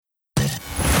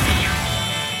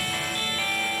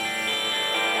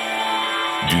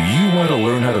want to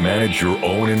learn how to manage your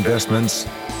own investments?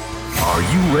 Are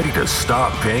you ready to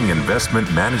stop paying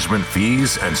investment management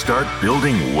fees and start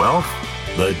building wealth?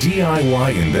 The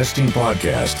DIY Investing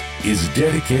Podcast is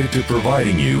dedicated to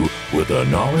providing you with the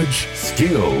knowledge,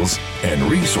 skills, and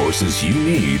resources you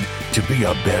need to be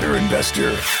a better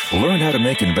investor. Learn how to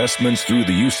make investments through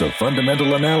the use of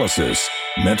fundamental analysis,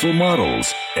 mental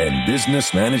models, and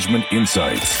business management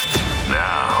insights.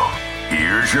 Now,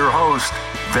 here's your host,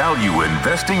 value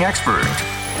investing expert,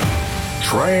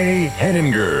 Trey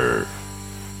Henninger.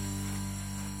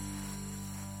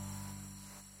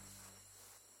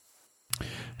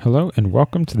 Hello and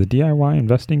welcome to the DIY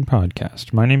Investing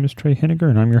Podcast. My name is Trey Henninger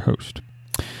and I'm your host.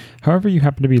 However you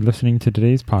happen to be listening to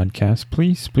today's podcast,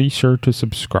 please be sure to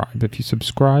subscribe. If you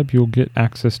subscribe, you'll get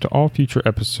access to all future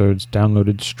episodes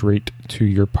downloaded straight to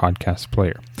your podcast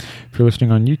player. If you're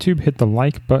listening on YouTube, hit the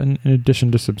like button in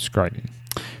addition to subscribing.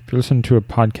 If you're listening to a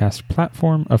podcast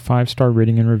platform, a 5-star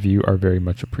rating and review are very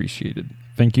much appreciated.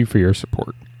 Thank you for your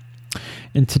support.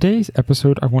 In today's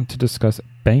episode, I want to discuss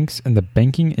banks and the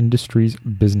banking industry's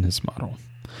business model.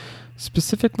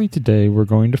 Specifically today, we're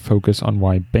going to focus on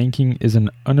why banking is an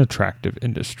unattractive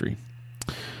industry.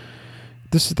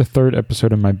 This is the third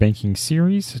episode in my banking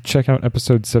series. Check out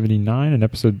episode 79 and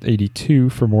episode 82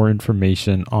 for more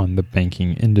information on the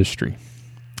banking industry.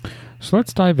 So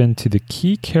let's dive into the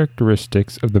key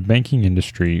characteristics of the banking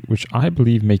industry, which I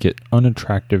believe make it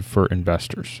unattractive for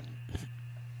investors.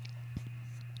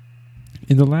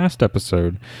 In the last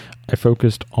episode, I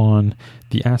focused on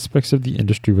the aspects of the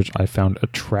industry which I found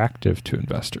attractive to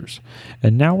investors.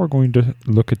 And now we're going to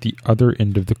look at the other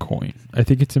end of the coin. I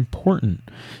think it's important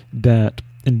that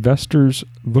investors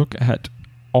look at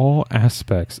all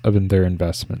aspects of their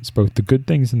investments, both the good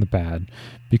things and the bad,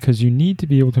 because you need to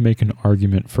be able to make an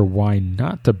argument for why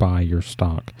not to buy your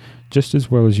stock, just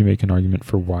as well as you make an argument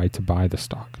for why to buy the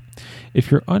stock. If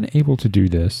you're unable to do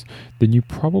this, then you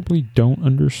probably don't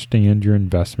understand your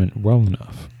investment well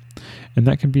enough. And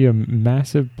that can be a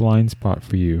massive blind spot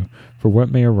for you for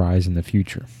what may arise in the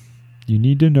future. You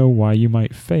need to know why you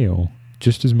might fail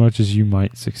just as much as you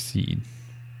might succeed.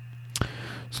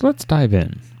 So let's dive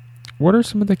in. What are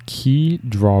some of the key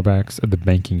drawbacks of the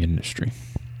banking industry?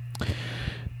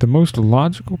 The most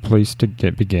logical place to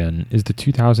begin is the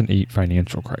 2008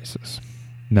 financial crisis.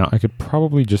 Now, I could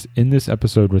probably just end this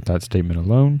episode with that statement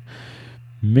alone.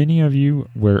 Many of you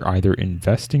were either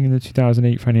investing in the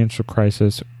 2008 financial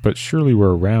crisis, but surely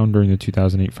were around during the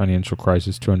 2008 financial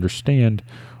crisis to understand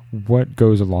what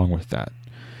goes along with that.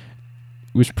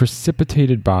 It was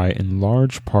precipitated by, in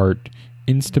large part,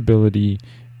 instability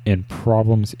and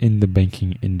problems in the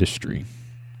banking industry.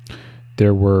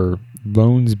 There were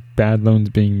bad loans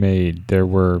being made. There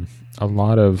were a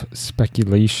lot of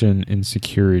speculation in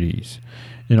securities.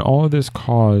 And all of this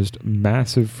caused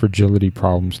massive fragility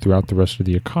problems throughout the rest of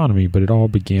the economy, but it all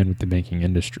began with the banking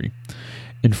industry.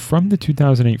 And from the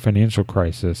 2008 financial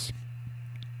crisis,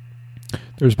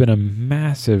 there's been a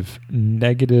massive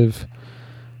negative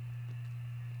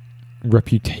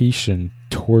reputation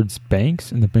towards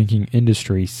banks and the banking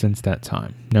industry since that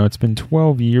time. Now, it's been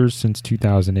 12 years since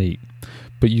 2008,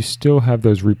 but you still have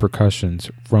those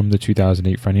repercussions from the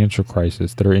 2008 financial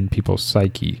crisis that are in people's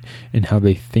psyche and how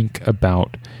they think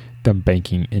about the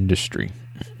banking industry.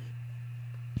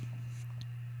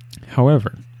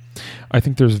 However, I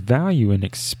think there's value in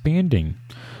expanding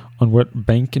on what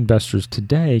bank investors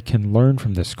today can learn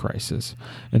from this crisis,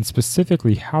 and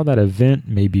specifically how that event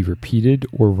may be repeated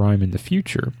or rhyme in the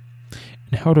future,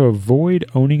 and how to avoid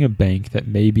owning a bank that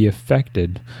may be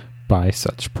affected by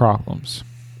such problems.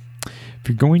 If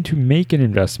you're going to make an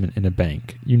investment in a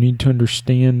bank, you need to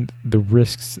understand the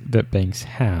risks that banks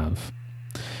have.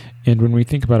 And when we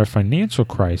think about a financial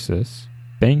crisis,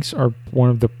 banks are one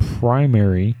of the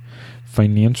primary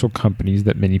financial companies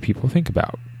that many people think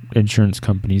about, insurance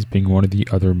companies being one of the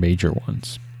other major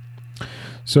ones.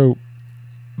 So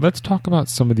let's talk about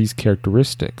some of these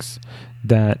characteristics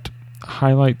that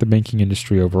highlight the banking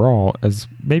industry overall as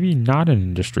maybe not an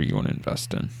industry you want to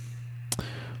invest in.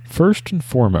 First and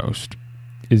foremost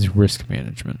is risk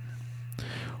management.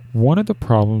 One of the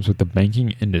problems with the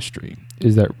banking industry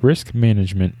is that risk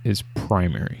management is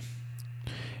primary.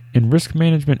 And risk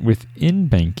management within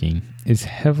banking is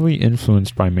heavily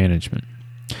influenced by management.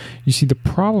 You see, the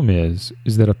problem is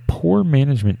that a poor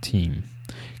management team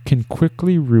can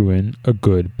quickly ruin a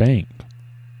good bank.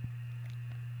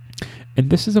 And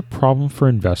this is a problem for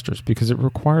investors because it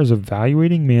requires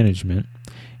evaluating management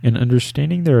and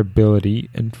understanding their ability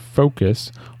and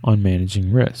focus on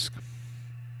managing risk.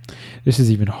 This is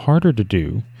even harder to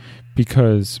do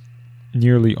because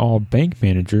nearly all bank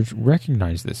managers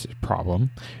recognize this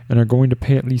problem and are going to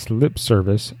pay at least lip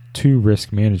service to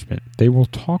risk management. They will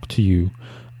talk to you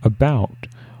about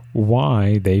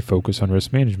why they focus on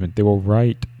risk management. They will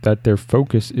write that their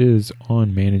focus is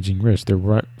on managing risk.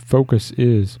 Their focus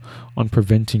is on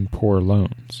preventing poor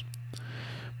loans.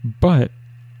 But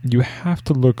you have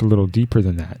to look a little deeper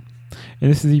than that.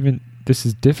 And this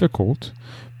is difficult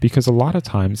because a lot of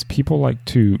times people like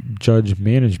to judge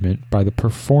management by the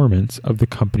performance of the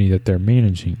company that they're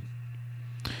managing.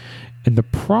 And the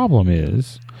problem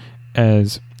is,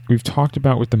 as we've talked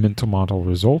about with the mental model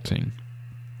resulting,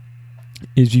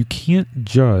 is you can't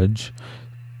judge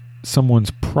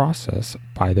someone's process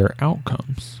by their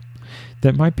outcomes.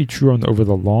 That might be true over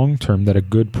the long term, that a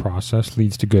good process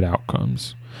leads to good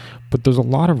outcomes. But there's a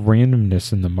lot of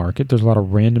randomness in the market. There's a lot of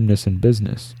randomness in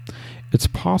business. It's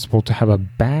possible to have a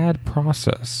bad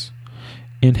process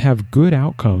and have good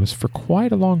outcomes for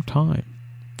quite a long time,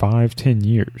 5-10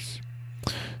 years.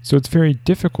 So it's very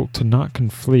difficult to not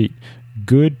conflate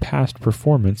good past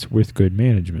performance with good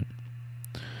management.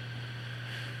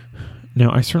 Now,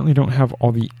 I certainly don't have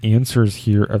all the answers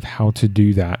here of how to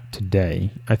do that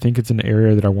today. I think it's an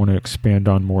area that I want to expand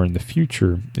on more in the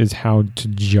future, is how to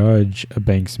judge a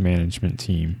bank's management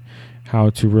team, how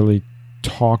to really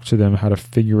talk to them, how to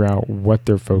figure out what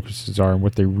their focuses are and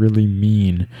what they really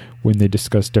mean when they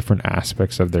discuss different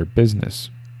aspects of their business.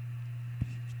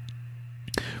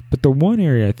 But the one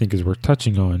area I think is worth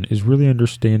touching on is really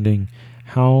understanding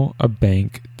how a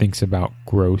bank thinks about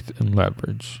growth and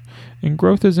leverage. And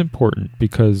growth is important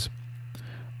because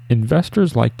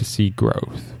investors like to see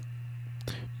growth.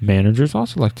 Managers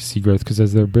also like to see growth because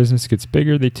as their business gets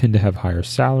bigger, they tend to have higher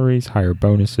salaries, higher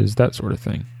bonuses, that sort of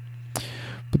thing.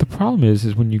 But the problem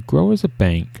is when you grow as a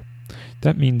bank,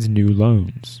 that means new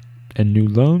loans. And new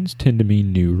loans tend to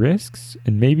mean new risks,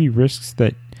 and maybe risks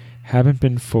that haven't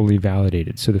been fully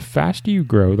validated. So the faster you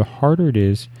grow, the harder it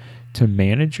is to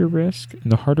manage your risk, and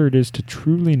the harder it is to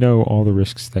truly know all the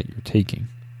risks that you're taking.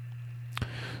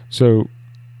 So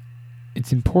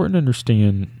it's important to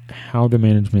understand how the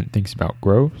management thinks about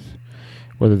growth,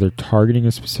 whether they're targeting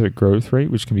a specific growth rate,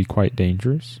 which can be quite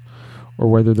dangerous, or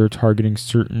whether they're targeting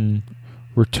certain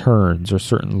returns or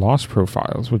certain loss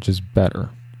profiles, which is better.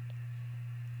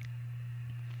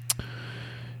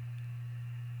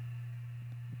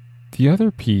 The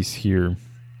other piece here,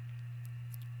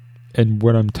 and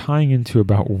what I'm tying into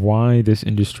about why this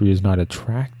industry is not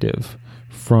attractive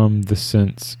from the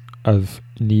sense of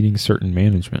needing certain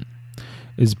management,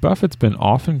 is Buffett's been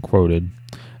often quoted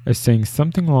as saying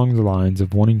something along the lines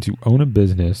of wanting to own a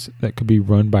business that could be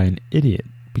run by an idiot,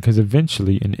 because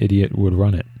eventually an idiot would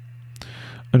run it.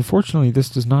 Unfortunately, this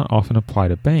does not often apply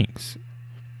to banks.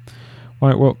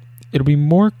 Why? Well, it'll be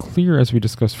more clear as we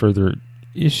discuss further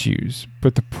issues,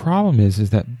 but the problem is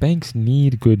that banks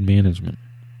need good management.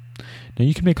 Now,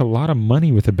 you can make a lot of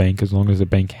money with a bank as long as a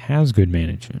bank has good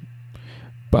management.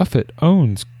 Buffett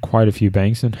owns quite a few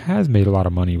banks and has made a lot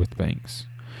of money with banks.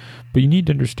 But you need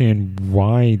to understand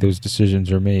why those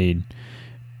decisions are made.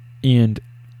 And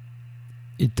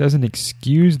it doesn't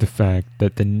excuse the fact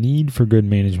that the need for good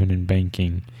management in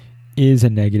banking is a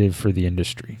negative for the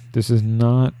industry. This is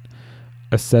not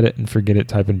a set it and forget it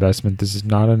type investment. This is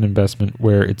not an investment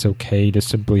where it's okay to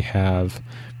simply have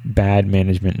bad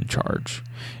management in charge.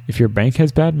 If your bank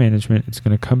has bad management, it's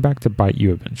going to come back to bite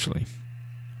you eventually.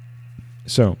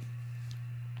 So,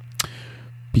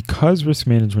 because risk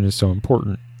management is so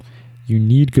important, you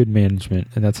need good management,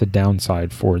 and that's a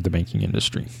downside for the banking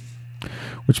industry.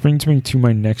 Which brings me to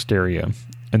my next area,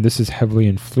 and this is heavily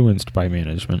influenced by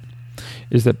management,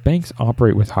 is that banks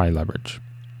operate with high leverage.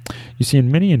 You see,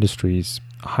 in many industries,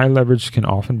 high leverage can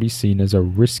often be seen as a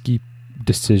risky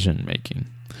decision making.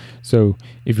 So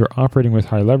if you're operating with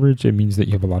high leverage, it means that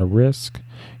you have a lot of risk.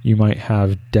 You might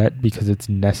have debt because it's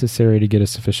necessary to get a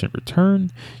sufficient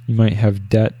return. You might have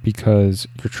debt because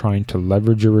you're trying to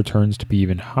leverage your returns to be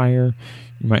even higher.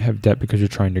 You might have debt because you're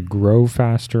trying to grow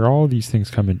faster. All of these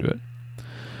things come into it.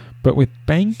 But with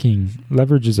banking,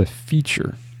 leverage is a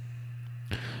feature.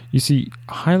 You see,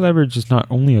 high leverage is not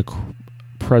only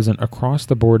present across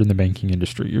the board in the banking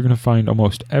industry. You're going to find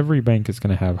almost every bank is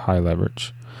going to have high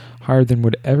leverage, higher than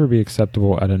would ever be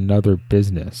acceptable at another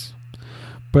business.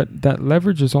 But that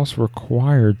leverage is also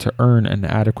required to earn an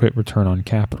adequate return on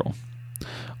capital.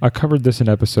 I covered this in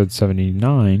episode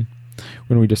 79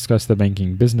 when we discussed the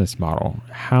banking business model,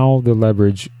 how the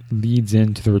leverage leads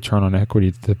into the return on equity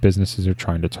that the businesses are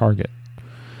trying to target.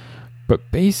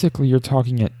 But basically, you're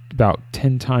talking at about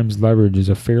 10 times leverage is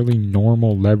a fairly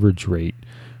normal leverage rate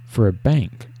for a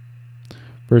bank.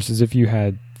 Versus if you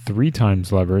had 3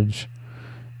 times leverage,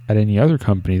 at any other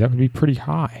company, that would be pretty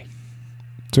high.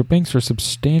 So banks are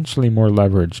substantially more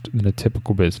leveraged than a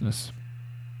typical business.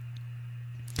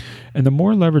 And the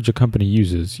more leverage a company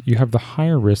uses, you have the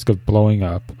higher risk of blowing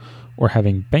up or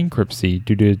having bankruptcy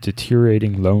due to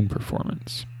deteriorating loan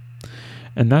performance.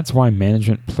 And that's why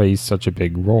management plays such a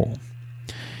big role.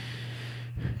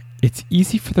 It's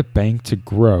easy for the bank to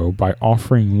grow by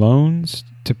offering loans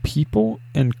to people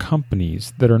and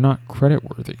companies that are not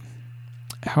creditworthy.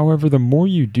 However, the more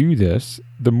you do this,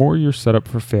 the more you're set up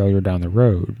for failure down the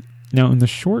road. Now, in the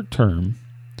short term,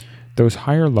 those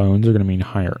higher loans are going to mean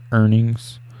higher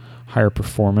earnings, higher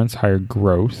performance, higher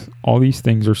growth. All these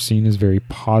things are seen as very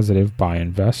positive by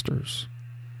investors.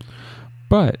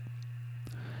 But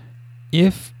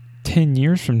if 10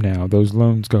 years from now those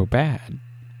loans go bad,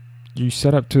 you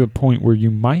set up to the point where you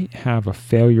might have a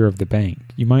failure of the bank.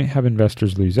 You might have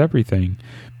investors lose everything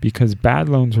because bad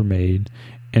loans were made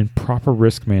and proper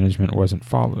risk management wasn't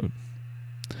followed.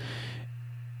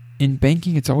 In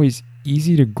banking, it's always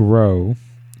easy to grow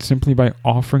simply by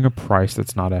offering a price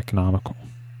that's not economical.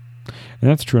 And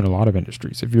that's true in a lot of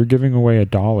industries. If you're giving away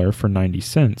 $1 for 90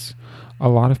 cents, a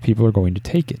lot of people are going to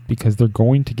take it because they're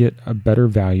going to get a better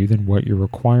value than what you're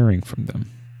requiring from them.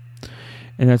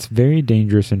 And that's very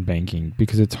dangerous in banking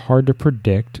because it's hard to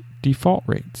predict default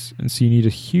rates. And so you need a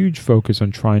huge focus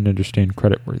on trying to understand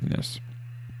creditworthiness.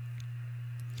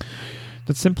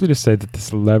 That's simply to say that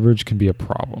this leverage can be a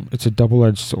problem. It's a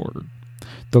double-edged sword.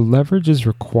 The leverage is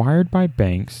required by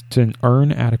banks to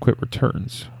earn adequate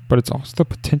returns, but it's also the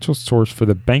potential source for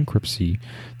the bankruptcy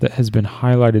that has been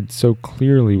highlighted so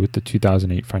clearly with the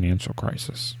 2008 financial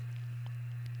crisis.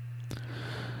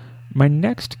 My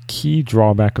next key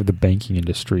drawback of the banking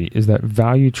industry is that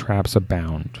value traps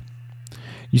abound.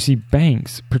 You see,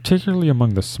 banks, particularly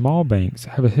among the small banks,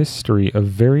 have a history of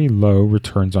very low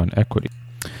returns on equity.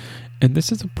 And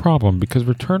this is a problem because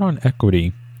return on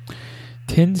equity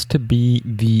tends to be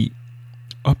the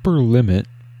upper limit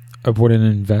of what an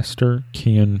investor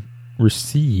can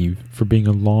receive for being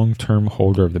a long-term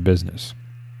holder of the business.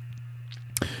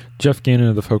 Jeff Gannon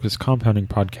of the Focused Compounding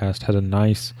podcast had a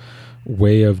nice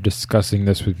way of discussing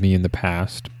this with me in the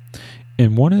past.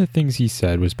 And one of the things he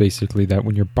said was basically that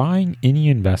when you're buying any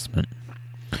investment,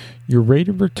 your rate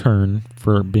of return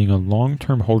for being a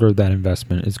long-term holder of that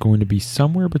investment is going to be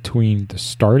somewhere between the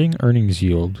starting earnings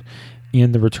yield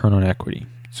and the return on equity.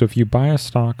 So if you buy a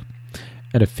stock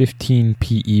at a 15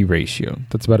 PE ratio,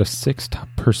 that's about a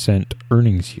 6%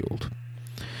 earnings yield.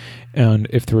 And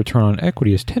if the return on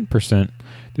equity is 10%,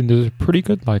 then there's a pretty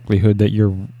good likelihood that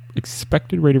your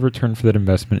expected rate of return for that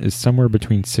investment is somewhere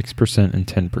between 6% and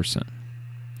 10%.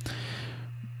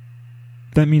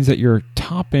 That means that your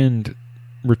top end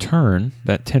return,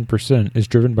 that 10%, is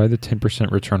driven by the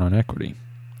 10% return on equity.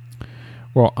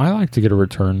 Well, I like to get a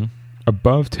return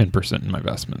above 10% in my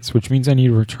investments, which means I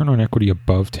need a return on equity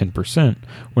above 10%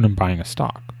 when I'm buying a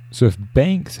stock. So if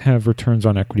banks have returns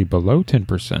on equity below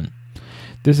 10%,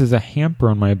 this is a hamper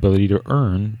on my ability to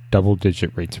earn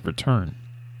double-digit rates of return.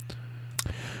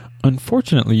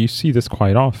 Unfortunately, you see this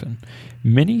quite often.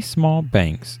 Many small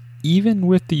banks, even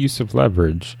with the use of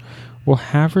leverage, will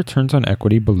have returns on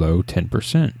equity below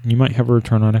 10%. You might have a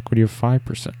return on equity of 5%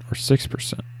 or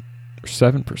 6% or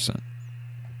 7%.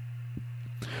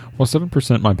 While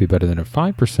 7% might be better than a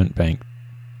 5% bank,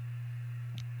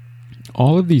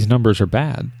 all of these numbers are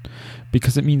bad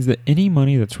because it means that any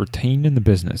money that's retained in the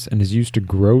business and is used to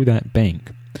grow that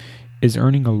bank is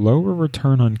earning a lower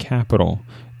return on capital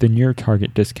than your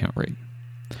target discount rate.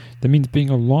 That means being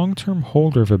a long-term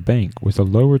holder of a bank with a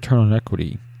low return on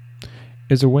equity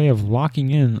is a way of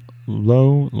locking in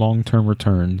low long-term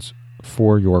returns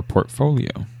for your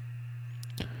portfolio,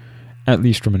 at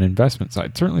least from an investment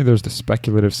side. Certainly there's the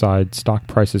speculative side. Stock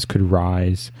prices could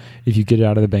rise if you get it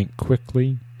out of the bank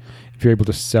quickly. If you're able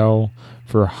to sell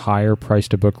for a higher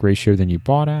price-to-book ratio than you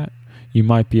bought at, you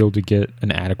might be able to get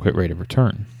an adequate rate of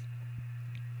return.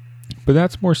 But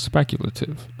that's more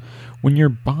speculative. When you're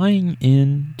buying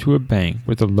into a bank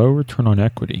with a low return on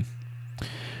equity,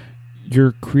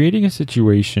 you're creating a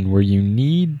situation where you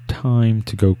need time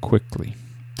to go quickly.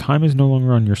 Time is no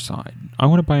longer on your side. I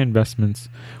want to buy investments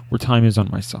where time is on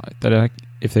my side.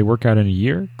 If they work out in a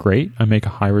year, great, I make a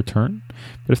high return.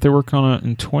 But if they work on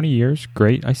in 20 years,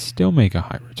 great, I still make a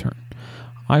high return.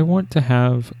 I want to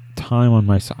have time on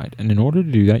my side. And in order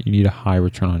to do that, you need a high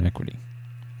return on equity.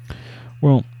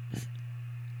 Well,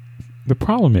 the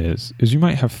problem is you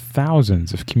might have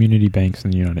thousands of community banks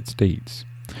in the United States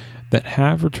that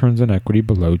have returns on equity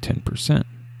below 10%.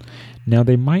 Now,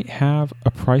 they might have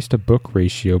a price-to-book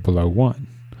ratio below 1.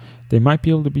 They might be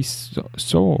able to be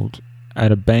sold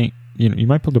at a bank, you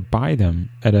might be able to buy them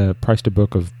at a price to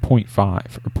book of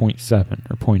 0.5 or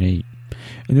 0.7 or 0.8.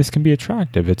 And this can be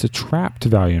attractive. It's a trap to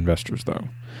value investors, though.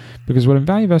 Because when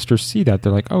value investors see that,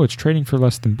 they're like, oh, it's trading for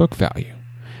less than book value.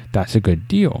 That's a good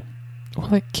deal.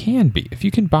 Well, it can be. If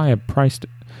you can buy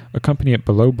a company at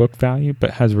below book value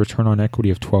but has a return on equity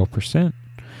of 12%,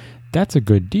 that's a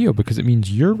good deal because it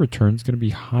means your return is going to be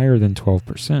higher than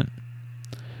 12%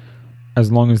 as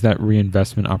long as that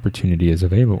reinvestment opportunity is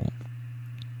available.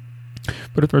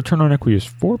 But if the return on equity is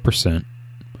 4%,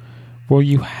 well,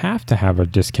 you have to have a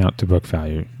discount to book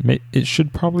value. It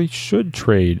should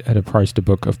trade at a price to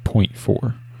book of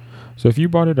 0.4. So if you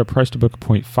bought it at a price to book of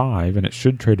 0.5 and it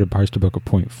should trade at a price to book of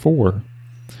 0.4,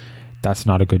 that's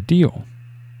not a good deal.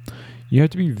 You have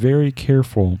to be very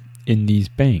careful in these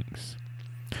banks.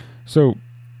 So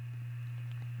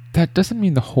that doesn't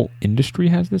mean the whole industry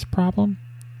has this problem.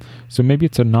 So maybe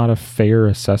it's not a fair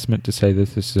assessment to say that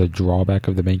this is a drawback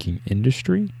of the banking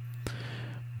industry.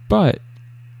 But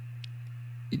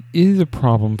it is a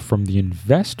problem from the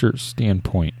investor's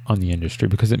standpoint on the industry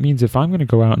because it means if I'm going to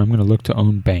go out and I'm going to look to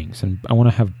own banks and I want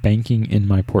to have banking in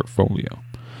my portfolio,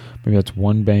 maybe that's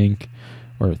one bank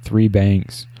or 3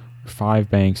 banks or 5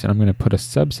 banks, and I'm going to put a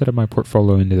subset of my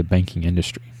portfolio into the banking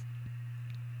industry.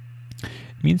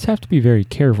 It means I have to be very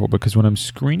careful because when I'm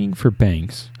screening for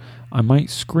banks, I might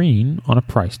screen on a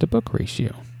price to book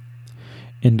ratio.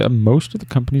 And most of the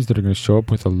companies that are going to show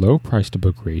up with a low price to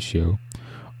book ratio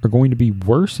are going to be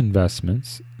worse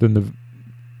investments than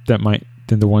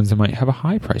the ones that might have a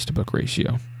high price to book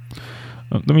ratio.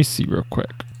 Let me see real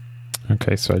quick.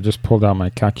 Okay, so I just pulled out my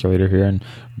calculator here, and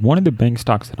one of the bank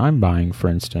stocks that I'm buying, for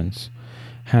instance,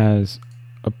 has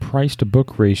a price to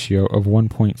book ratio of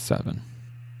 1.7.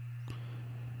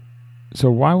 So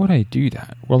why would I do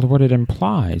that? Well, what it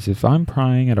implies, if I'm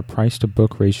buying at a price to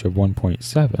book ratio of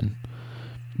 1.7,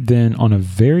 then on a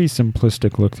very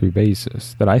simplistic look-through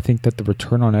basis, that I think that the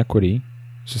return on equity,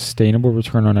 sustainable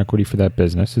return on equity for that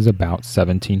business is about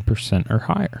 17% or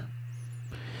higher.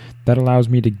 That allows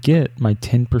me to get my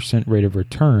 10% rate of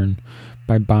return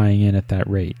by buying in at that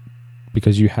rate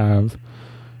because you have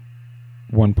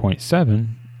 1.7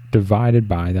 divided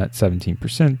by that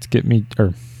 17% to get me,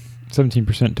 or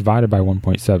 17% divided by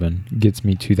 1.7 gets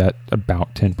me to that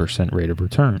about 10% rate of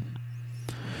return.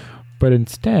 But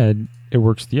instead, it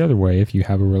works the other way. If you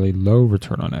have a really low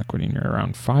return on equity and you're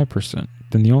around 5%,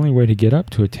 then the only way to get up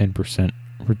to a 10%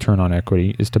 return on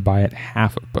equity is to buy at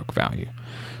half of book value.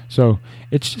 So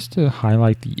it's just to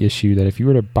highlight the issue that if you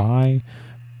were to buy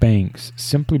banks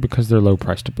simply because they're low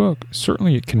price to book,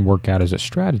 certainly it can work out as a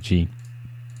strategy,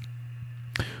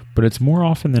 but it's more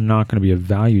often than not going to be a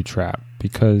value trap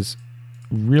because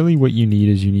really what you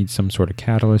need some sort of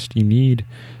catalyst. You need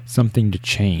something to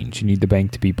change. You need the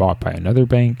bank to be bought by another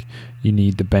bank. You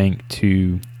need the bank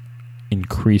to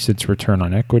increase its return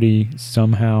on equity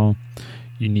somehow.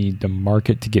 You need the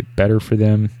market to get better for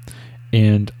them.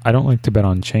 And I don't like to bet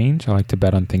on change. I like to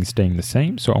bet on things staying the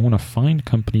same. So I want to find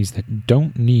companies that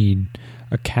don't need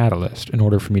a catalyst in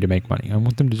order for me to make money. I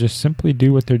want them to just simply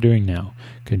do what they're doing now.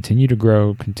 Continue to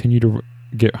grow, continue to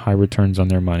get high returns on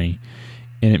their money.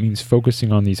 And it means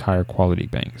focusing on these higher quality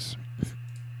banks.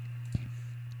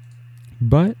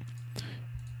 But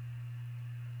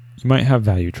you might have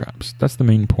value traps. That's the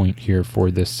main point here for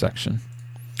this section.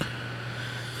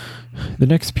 The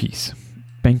next piece,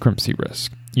 bankruptcy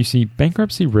risk. You see,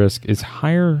 bankruptcy risk is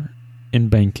higher in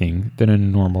banking than in a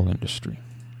normal industry.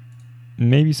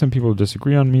 Maybe some people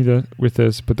disagree on me with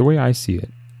this, but the way I see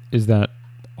it is that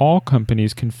all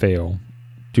companies can fail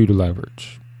due to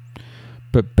leverage.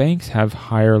 But banks have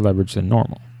higher leverage than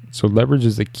normal. So leverage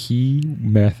is a key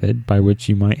method by which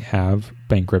you might have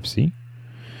bankruptcy.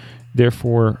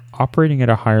 Therefore, operating at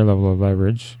a higher level of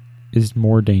leverage is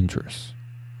more dangerous.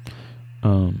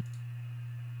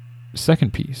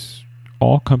 Second piece,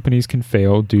 all companies can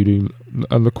fail due to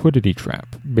a liquidity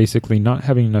trap, basically not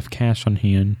having enough cash on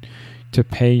hand to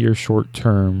pay your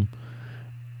short-term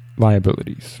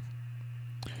liabilities.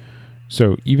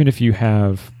 So even if you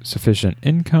have sufficient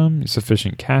income,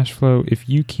 sufficient cash flow, if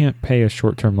you can't pay a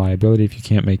short-term liability, if you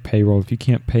can't make payroll, if you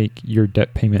can't pay your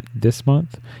debt payment this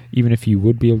month, even if you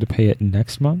would be able to pay it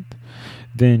next month,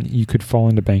 then you could fall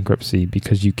into bankruptcy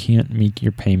because you can't meet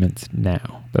your payments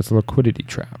now. That's a liquidity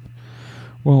trap.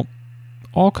 Well,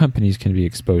 all companies can be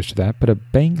exposed to that, but a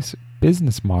bank's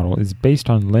business model is based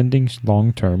on lending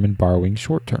long-term and borrowing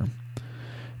short-term.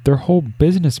 Their whole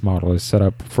business model is set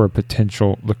up for a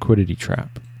potential liquidity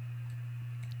trap,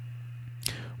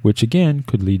 which again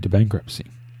could lead to bankruptcy.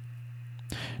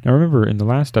 Now remember, in the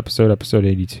last episode, episode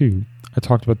 82, I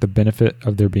talked about the benefit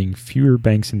of there being fewer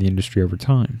banks in the industry over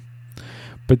time.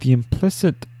 But the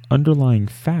implicit underlying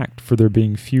fact for there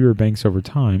being fewer banks over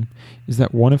time is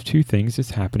that one of two things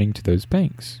is happening to those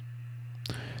banks.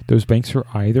 Those banks are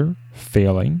either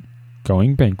failing,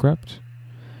 going bankrupt,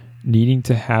 needing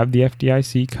to have the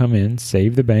FDIC come in,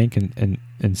 save the bank,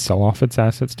 and sell off its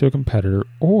assets to a competitor,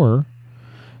 or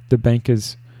the bank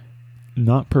is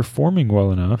not performing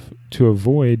well enough to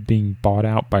avoid being bought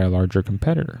out by a larger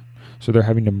competitor. So they're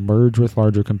having to merge with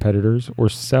larger competitors or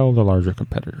sell to larger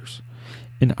competitors.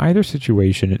 In either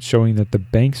situation, it's showing that the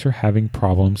banks are having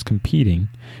problems competing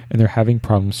and they're having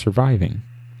problems surviving.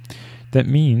 That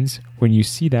means when you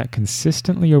see that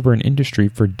consistently over an industry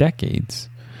for decades,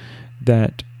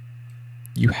 that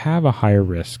you have a higher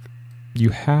risk. You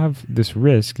have this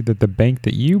risk that the bank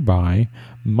that you buy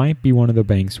might be one of the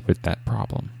banks with that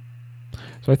problem.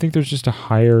 So I think there's just a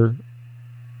higher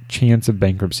chance of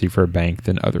bankruptcy for a bank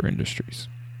than other industries.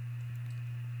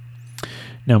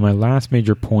 Now, my last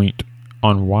major point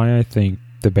on why I think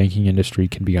the banking industry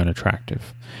can be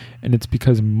unattractive, and it's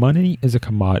because money is a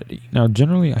commodity. Now,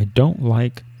 generally, I don't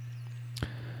like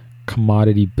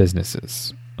commodity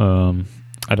businesses.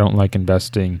 I don't like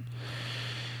investing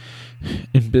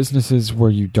in businesses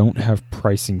where you don't have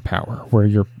pricing power, where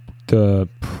the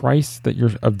price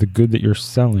of the good that you're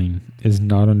selling is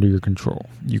not under your control.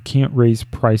 You can't raise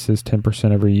prices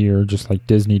 10% every year, just like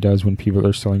Disney does when people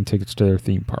are selling tickets to their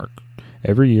theme park.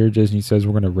 Every year, Disney says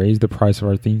we're going to raise the price of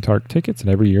our theme park tickets, and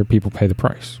every year people pay the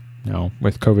price. Now,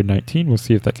 with COVID-19, we'll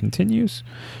see if that continues.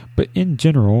 But in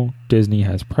general, Disney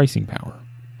has pricing power.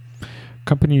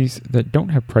 Companies that don't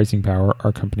have pricing power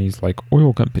are companies like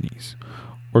oil companies,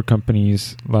 or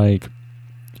companies like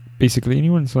basically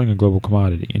anyone selling a global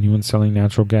commodity, anyone selling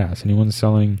natural gas, anyone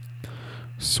selling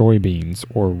soybeans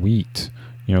or wheat.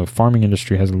 The farming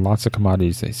industry has lots of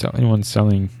commodities they sell. Anyone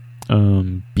selling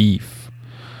beef.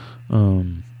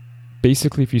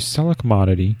 Basically, if you sell a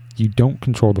commodity, you don't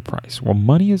control the price. Well,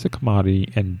 money is a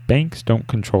commodity, and banks don't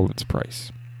control its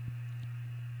price.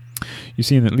 You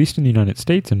see, at least in the United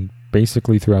States and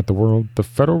basically throughout the world, the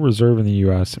Federal Reserve in the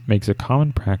U.S. makes a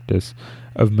common practice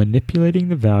of manipulating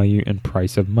the value and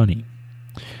price of money.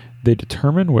 They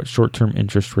determine what short-term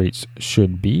interest rates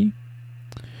should be.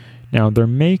 Now, there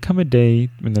may come a day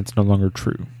when that's no longer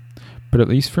true, but at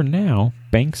least for now,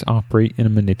 banks operate in a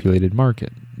manipulated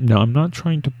market. Now, I'm not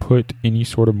trying to put any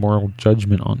sort of moral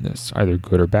judgment on this, either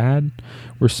good or bad.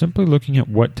 We're simply looking at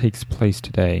what takes place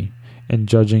today and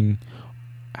judging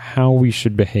how we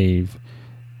should behave,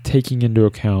 taking into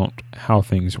account how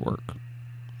things work.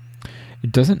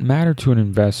 It doesn't matter to an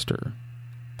investor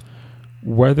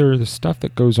whether the stuff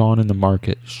that goes on in the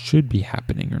market should be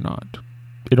happening or not.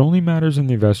 It only matters in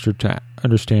the investor to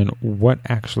understand what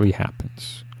actually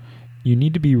happens. You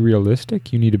need to be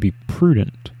realistic, you need to be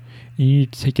prudent, and you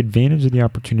need to take advantage of the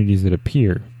opportunities that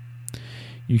appear.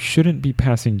 You shouldn't be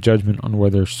passing judgment on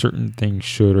whether certain things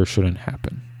should or shouldn't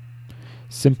happen.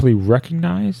 Simply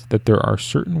recognize that there are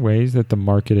certain ways that the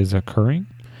market is occurring.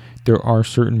 There are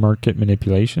certain market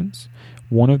manipulations.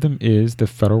 One of them is the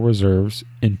Federal Reserve's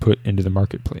input into the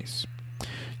marketplace.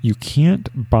 You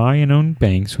can't buy and own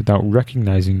banks without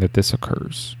recognizing that this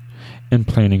occurs and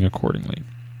planning accordingly.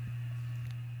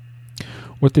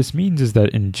 What this means is that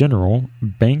in general,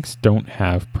 banks don't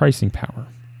have pricing power.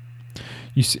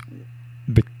 You see,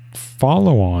 the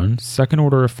follow-on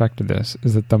second-order effect of this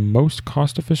is that the most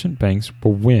cost-efficient banks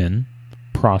will win,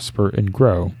 prosper, and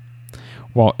grow,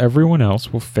 while everyone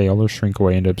else will fail or shrink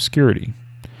away into obscurity.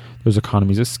 There's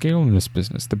economies of scale in this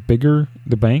business. The bigger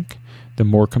the bank, the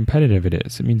more competitive it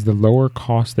is. It means the lower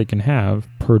cost they can have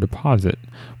per deposit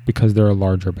because they're a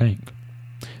larger bank.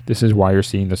 This is why you're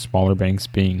seeing the smaller banks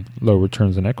being low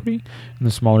returns on equity and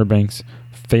the smaller banks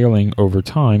failing over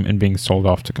time and being sold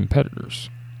off to competitors.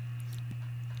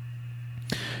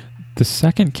 The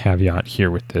second caveat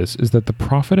here with this is that the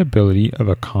profitability of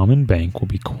a common bank will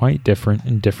be quite different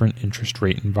in different interest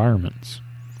rate environments.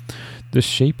 The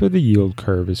shape of the yield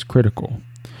curve is critical,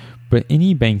 but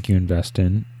any bank you invest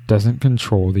in doesn't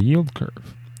control the yield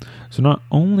curve. So not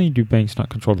only do banks not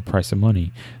control the price of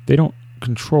money, they don't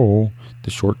control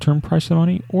the short-term price of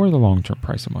money or the long-term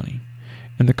price of money.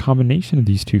 And the combination of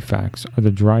these two facts are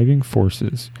the driving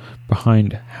forces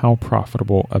behind how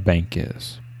profitable a bank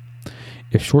is.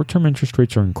 If short-term interest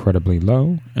rates are incredibly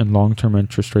low and long-term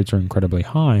interest rates are incredibly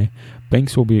high,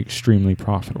 banks will be extremely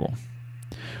profitable.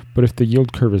 But if the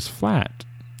yield curve is flat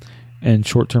and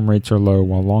short-term rates are low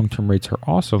while long-term rates are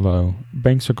also low,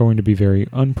 banks are going to be very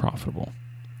unprofitable.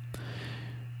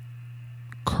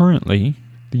 Currently,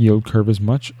 the yield curve is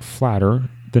much flatter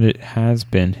than it has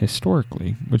been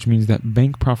historically, which means that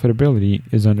bank profitability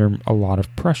is under a lot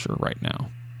of pressure right now.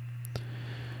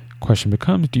 Question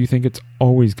becomes, do you think it's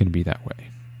always going to be that way?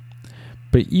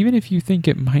 But even if you think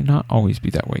it might not always be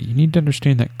that way, you need to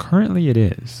understand that currently it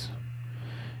is.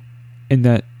 And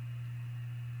that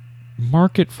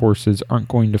market forces aren't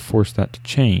going to force that to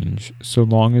change so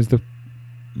long as the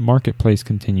marketplace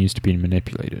continues to be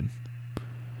manipulated.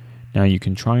 Now, you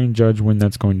can try and judge when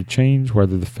that's going to change,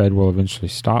 whether the Fed will eventually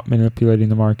stop manipulating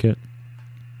the market.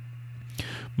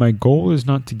 My goal is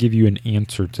not to give you an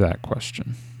answer to that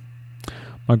question.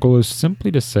 My goal is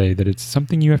simply to say that it's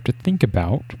something you have to think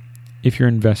about if you're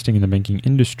investing in the banking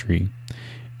industry,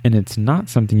 and it's not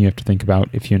something you have to think about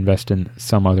if you invest in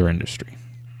some other industry.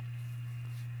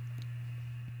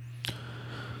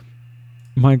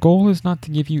 My goal is not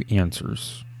to give you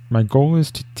answers. My goal is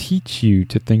to teach you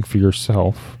to think for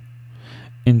yourself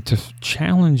and to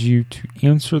challenge you to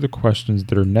answer the questions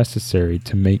that are necessary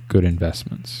to make good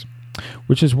investments,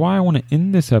 which is why I want to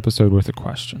end this episode with a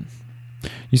question.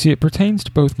 You see, it pertains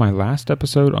to both my last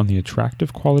episode on the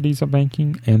attractive qualities of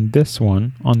banking and this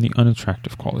one on the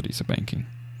unattractive qualities of banking.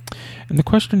 And the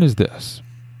question is this: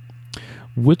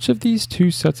 which of these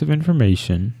two sets of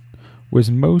information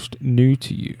was most new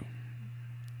to you?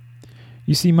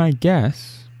 You see, my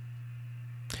guess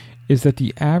is that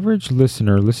the average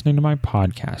listener listening to my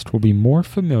podcast will be more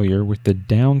familiar with the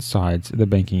downsides of the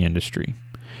banking industry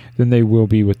than they will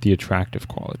be with the attractive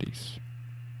qualities.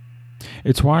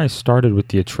 It's why I started with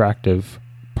the attractive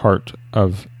part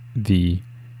of the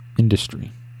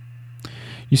industry.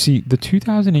 You see, the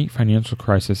 2008 financial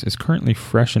crisis is currently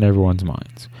fresh in everyone's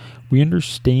minds. We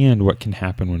understand what can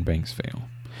happen when banks fail.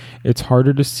 It's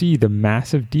harder to see the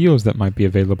massive deals that might be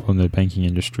available in the banking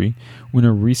industry when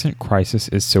a recent crisis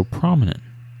is so prominent.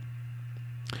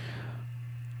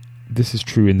 This is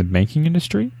true in the banking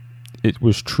industry. It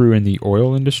was true in the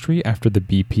oil industry after the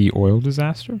BP oil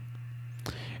disaster.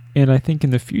 And I think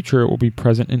in the future it will be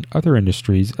present in other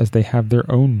industries as they have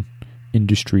their own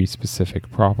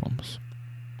industry-specific problems.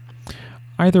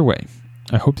 Either way,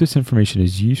 I hope this information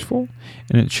is useful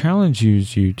and it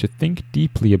challenges you to think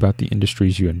deeply about the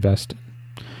industries you invest in.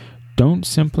 Don't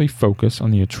simply focus on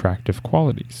the attractive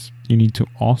qualities. You need to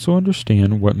also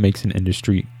understand what makes an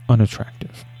industry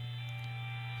unattractive.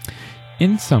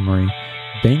 In summary,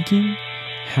 banking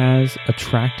has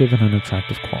attractive and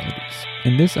unattractive qualities.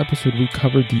 In this episode, we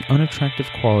covered the unattractive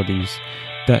qualities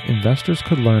that investors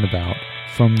could learn about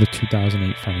from the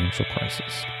 2008 financial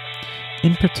crisis.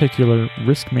 In particular,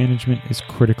 risk management is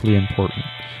critically important,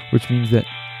 which means that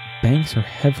banks are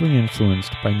heavily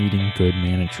influenced by needing good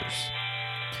managers.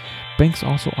 Banks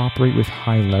also operate with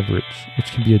high leverage,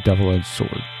 which can be a double-edged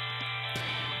sword.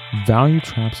 Value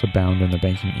traps abound in the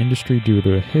banking industry due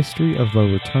to a history of low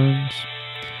returns.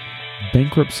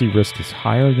 Bankruptcy risk is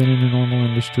higher than in a normal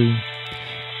industry,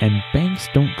 and banks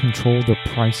don't control the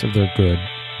price of their good,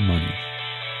 money.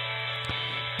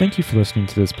 Thank you for listening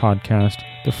to this podcast.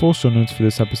 The full show notes for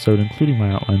this episode, including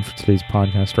my outline for today's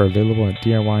podcast, are available at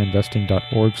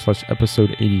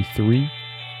DIYinvesting.org/episode 83.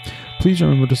 Please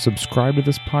remember to subscribe to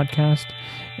this podcast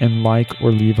and like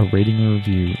or leave a rating or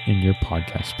review in your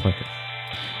podcast player.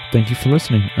 Thank you for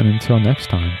listening, and until next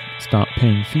time, stop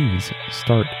paying fees,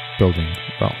 start building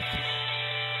wealth.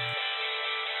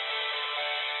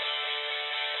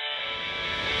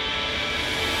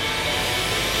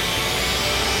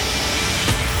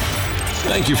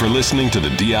 Thank you for listening to the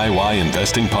DIY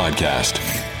Investing Podcast.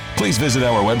 Please visit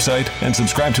our website and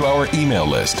subscribe to our email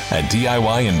list at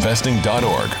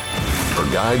DIYinvesting.org for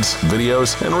guides,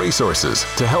 videos, and resources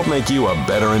to help make you a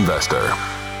better investor.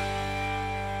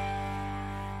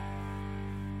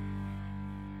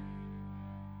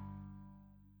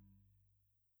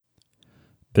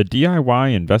 The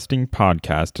DIY Investing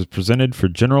Podcast is presented for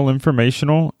general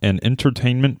informational and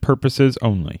entertainment purposes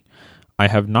only. I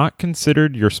have not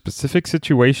considered your specific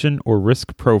situation or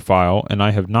risk profile, and I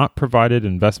have not provided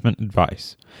investment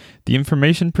advice. The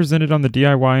information presented on the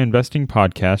DIY Investing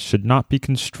Podcast should not be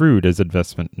construed as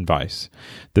investment advice.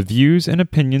 The views and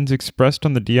opinions expressed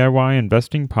on the DIY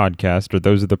Investing Podcast are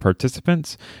those of the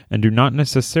participants and do not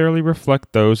necessarily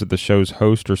reflect those of the show's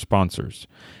host or sponsors.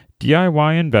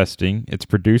 DIY Investing, its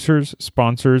producers,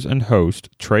 sponsors, and host,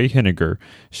 Trey Henniger,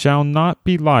 shall not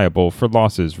be liable for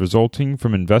losses resulting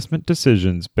from investment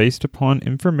decisions based upon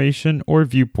information or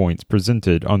viewpoints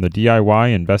presented on the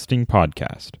DIY Investing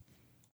Podcast.